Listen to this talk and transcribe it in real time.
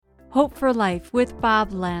Hope for Life with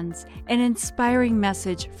Bob Lenz, an inspiring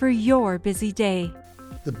message for your busy day.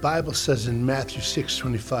 The Bible says in Matthew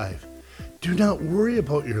 6:25, "Do not worry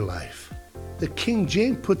about your life." The King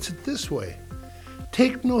James puts it this way,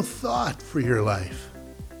 "Take no thought for your life."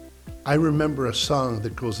 I remember a song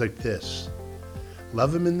that goes like this.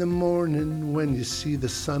 Love him in the morning when you see the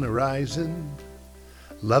sun arising.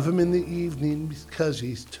 Love him in the evening because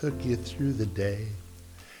he's took you through the day.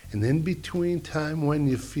 And in between time when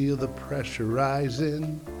you feel the pressure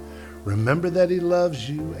rising, remember that he loves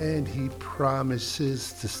you and he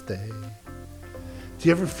promises to stay. Do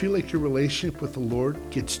you ever feel like your relationship with the Lord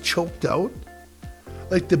gets choked out?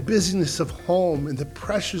 Like the busyness of home and the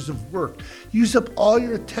pressures of work use up all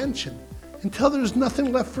your attention until there's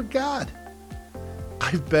nothing left for God.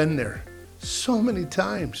 I've been there so many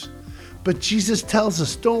times. But Jesus tells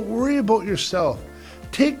us, don't worry about yourself.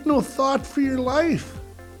 Take no thought for your life.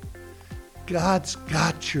 God's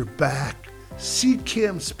got your back. Seek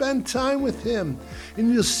him, spend time with him,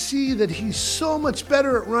 and you'll see that he's so much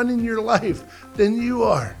better at running your life than you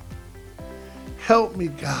are. Help me,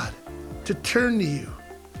 God, to turn to you.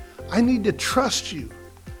 I need to trust you,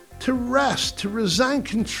 to rest, to resign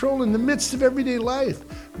control in the midst of everyday life.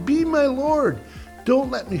 Be my Lord.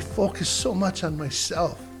 Don't let me focus so much on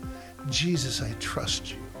myself. Jesus, I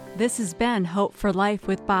trust you. This has been Hope for Life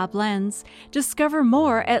with Bob Lenz. Discover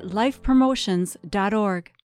more at lifepromotions.org.